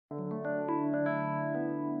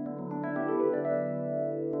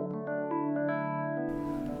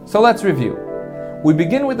So let's review. We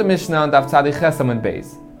begin with the Mishnah on Daf Tzaddik Chesamid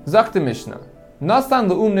Beis. Zok the Mishnah. Nasan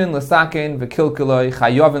le'umnin l'sakein v'kilkeloi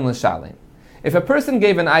chayovin l'shalem. If a person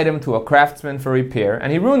gave an item to a craftsman for repair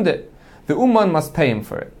and he ruined it, the uman must pay him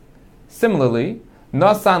for it. Similarly,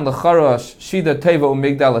 Nasan l'charosh shida teva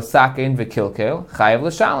umigdal l'sakein v'kilkel chayav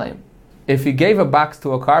l'shalem. If he gave a box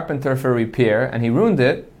to a carpenter for repair and he ruined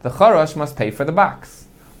it, the charosh must pay for the box.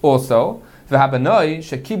 Also, v'habanoi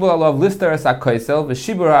shekibul alav listeres hakoisel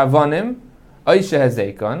v'shibur ha'avonim oishe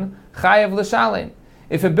hazekon chayav l'shalem.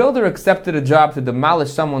 If a builder accepted a job to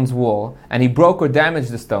demolish someone's wall and he broke or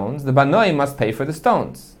damaged the stones, the banoi must pay for the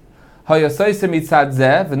stones.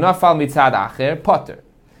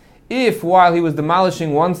 If while he was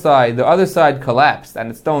demolishing one side, the other side collapsed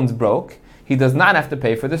and the stones broke, he does not have to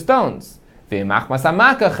pay for the stones.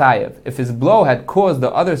 If his blow had caused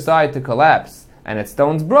the other side to collapse and its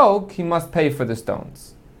stones broke, he must pay for the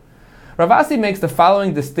stones. Rav Asi makes the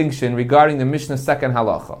following distinction regarding the Mishnah's second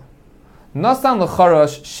halacha. Nasan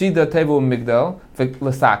l'charosh shida tevu migdal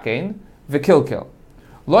l'sakein v'kilkel.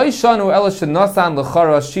 Lo yishanu ela shenasan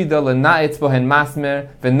l'charosh shida l'na'etz bohen masmer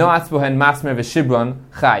v'no'atz bohen masmer v'shibron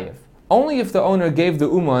chayiv. Only if the owner gave the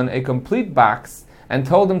uman a complete box and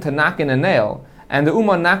told him to knock in a nail, and the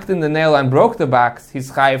uman knocked in the nail and broke the box,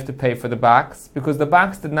 he's chayiv to pay for the box, because the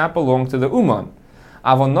box did not belong to the uman.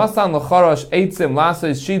 Avon nasan l'charosh eitzim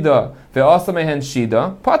lasois shida ve'asa mehen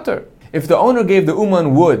shida pater. If the owner gave the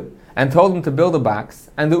uman wood and told him to build a box,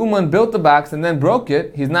 and the uman built the box and then broke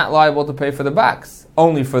it, he's not liable to pay for the box,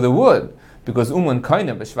 only for the wood, because uman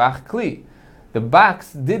koine b'shvach kli. The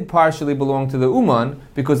box did partially belong to the uman,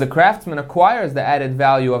 because the craftsman acquires the added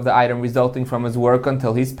value of the item resulting from his work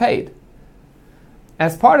until he's paid.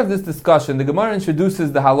 As part of this discussion, the Gemara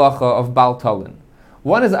introduces the halacha of Bal Talin.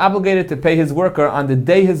 One is obligated to pay his worker on the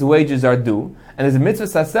day his wages are due, and is a mitzvah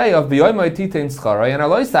saseh of b'yoymoy titein scharai, and a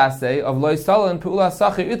loy saseh of loy salan pu'ula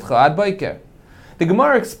sachir itcha ad boiker. The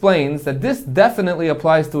Gemara explains that this definitely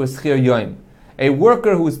applies to a schir yoim, a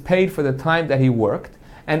worker who is paid for the time that he worked,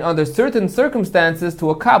 and under certain circumstances to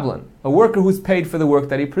a kablan, a worker who is paid for the work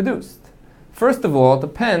that he produced. First of all, it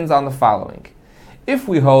depends on the following. If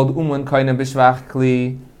we hold uman koine b'shvach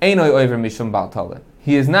kli, einoi over mishum bal talin.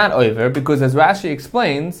 He is not over because, as Rashi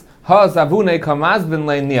explains, the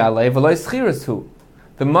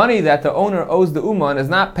money that the owner owes the uman is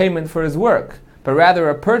not payment for his work, but rather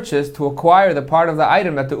a purchase to acquire the part of the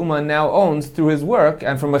item that the uman now owns through his work,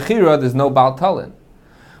 and for mechira there's no bal talin.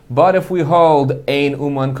 But if we hold ein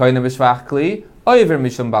uman koine b'shvach kli, over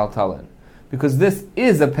mishum bal talin, because this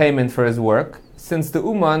is a payment for his work, since the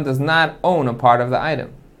uman does not own a part of the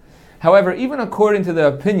item. However, even according to the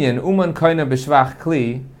opinion uman koine b'shvach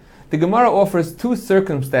kli, the Gemara offers two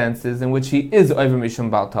circumstances in which he is over mishum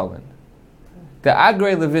bal talin. The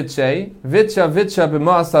agrei levitche vitcha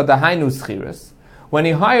b'masa dahainu schiras. When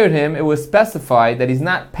he hired him, it was specified that he's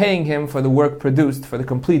not paying him for the work produced, for the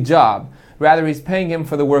complete job. Rather, he's paying him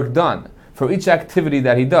for the work done, for each activity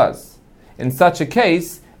that he does. In such a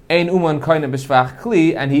case, ein uman koine b'shvach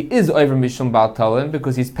kli, and he is over mishum bal talin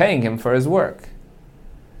because he's paying him for his work.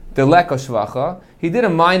 The leko shvacha, he did a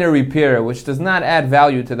minor repair which does not add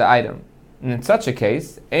value to the item. And in such a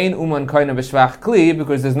case, ein uman koine b'shvach kli,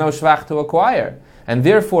 because there's no shvach to acquire, and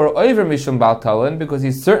therefore over mishum bal talin, because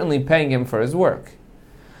he's certainly paying him for his work.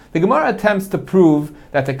 The Gemara attempts to prove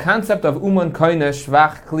that the concept of uman koine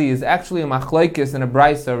shvach kli is actually a machlokes and a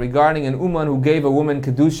brisa regarding an uman who gave a woman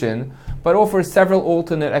kedushin, but offers several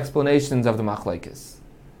alternate explanations of the machlokes.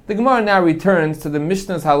 The Gemara now returns to the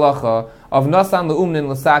Mishnah's halacha of nasan le'umnin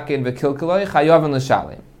l'sakein v'kilkeloi chayovin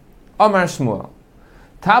l'shalem. Amar Shmuel,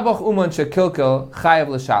 tabach uman shekilkel chayav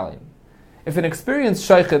l'shalem. If an experienced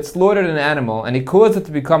shaychet slaughtered an animal and he caused it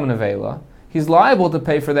to become an avela, he's liable to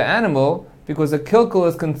pay for the animal because a kilkel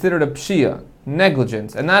is considered a pshia,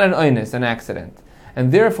 negligence, and not an oinus, an accident.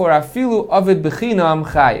 And therefore, afilu avid b'chinam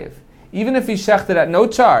chayiv. Even if he shechted at no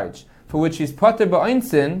charge, for which he's pater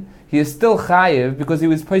ba'oinsin, he is still chayiv because he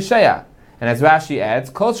was poisheya. And as Rashi adds,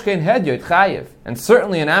 kol shkein hedyot chayiv. And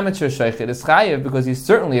certainly an amateur shaychet is chayiv because he's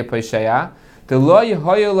certainly a poisheya. De lo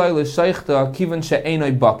yehoyo lo l'shaychta kivan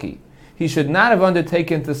she'enoi baki. He should not have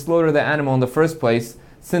undertaken to slaughter the animal in the first place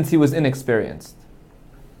since he was inexperienced.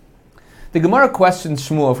 The Gemara questions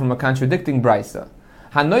Shmuel from a contradicting brisa.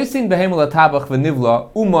 Hanoisin behem l'tabach v'nivla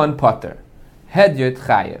uman pater. Hedyot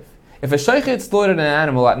chayiv. If a shaychet slaughtered an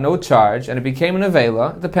animal at no charge and it became an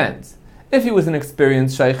avela, it depends. If he was an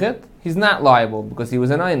experienced shaychet, he's not liable because he was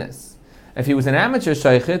an einus. If he was an amateur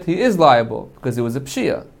shaychet, he is liable because he was a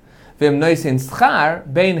pshia. V'im noisin schar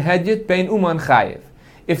bein hedyot bein uman chayiv.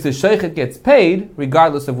 If the shaychet gets paid,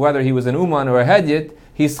 regardless of whether he was an uman or a hedyot,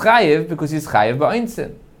 he's chayiv because he's chayiv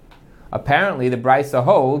ba'insin. Apparently, the Brisa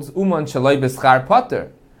holds Uman Shaloi B'Schar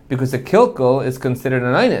Potter, because a kilkel is considered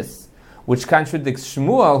an oinus, which contradicts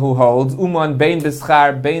Shmuel, who holds Uman Bein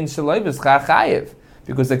B'Schar Bein Shaloi B'Schar Chayiv,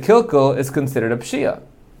 because a kilkel is considered a pshia.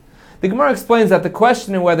 The Gemara explains that the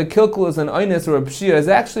question of whether kilkel is an oinus or a pshia is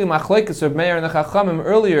actually machlokes Reb Meir and the Chachamim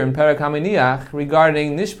earlier in Perek HaMiniach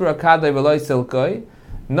regarding Nishbur Akadei V'loi Silkoi,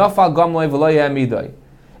 Nafal Gomloi V'loi Hamidoi.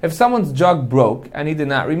 If someone's jug broke and he did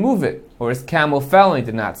not remove it, or his camel fell and he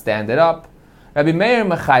did not stand it up, Rabbi Meir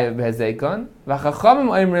Mechayev B'Hezekon, V'Chachamim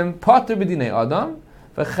Oimrim Potter B'Dinei Adam,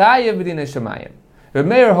 V'Chayev B'Dinei Shemayim. Rabbi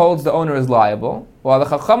Meir holds the owner is liable, while the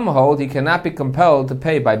Chachamim hold he cannot be compelled to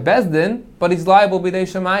pay by Bezdin, but he's liable B'Dinei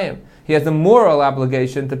Shemayim. He has a moral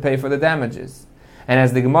obligation to pay for the damages. And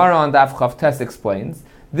as the Gemara on Daf Chav Tes explains,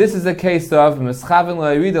 this is a case of Mischavin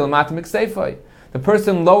La'yrid L'matam Iksefoi. The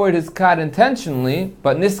person lowered his cot intentionally,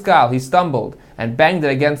 but niskal, he stumbled, and banged it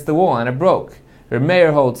against the wall, and it broke. Reb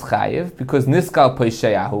Meir holds chayiv, because niskal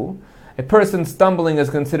poisheyahu. A person stumbling is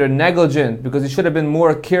considered negligent, because he should have been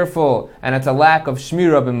more careful, and it's a lack of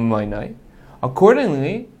shmira b'mamoinai.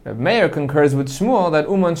 Accordingly, Reb Meir concurs with Shmuel that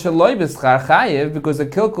uman shaloi b'schar chayiv, because a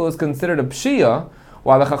kilkel is considered a pshia,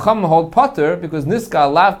 while the chacham hold potter, because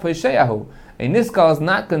niskal lav poisheyahu. A niskal is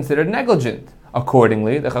not considered negligent.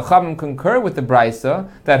 Accordingly, the Chachamim concur with the Brisa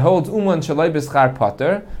that holds Uman Shaloi B'Schar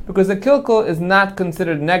Potter, because the kilkel is not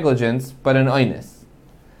considered negligence, but an oinus.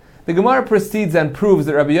 The Gemara proceeds and proves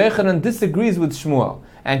that Rabbi Yochanan disagrees with Shmuel,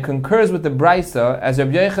 and concurs with the Brisa, as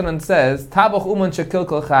Rabbi Yochanan says, Tabach Uman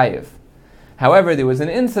Shekilkel Chayiv. However, there was an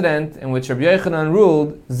incident in which Rabbi Yochanan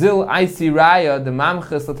ruled, Zil Aisi Raya de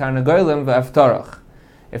Mamchis L'Tarnagoyim V'Aftorach.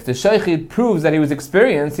 If the Sheikhid proves that he was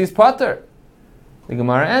experienced, he's Potter. The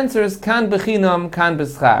Gemara answers, Kan bechinam, kan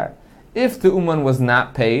beschar. If the uman was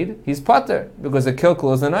not paid, he's potter, because a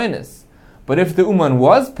kilkel is an oinus. But if the uman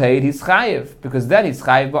was paid, he's chayiv, because then he's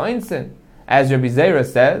chayiv ba'oinsin. As Rabbi Zera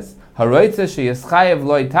says, Haroitza sheyes chayiv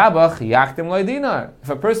loy tabach, yachtim loy dinar. If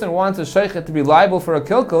a person wants a sheikhet to be liable for a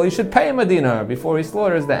kilkel, he should pay him a dinar before he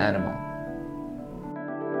slaughters the animal.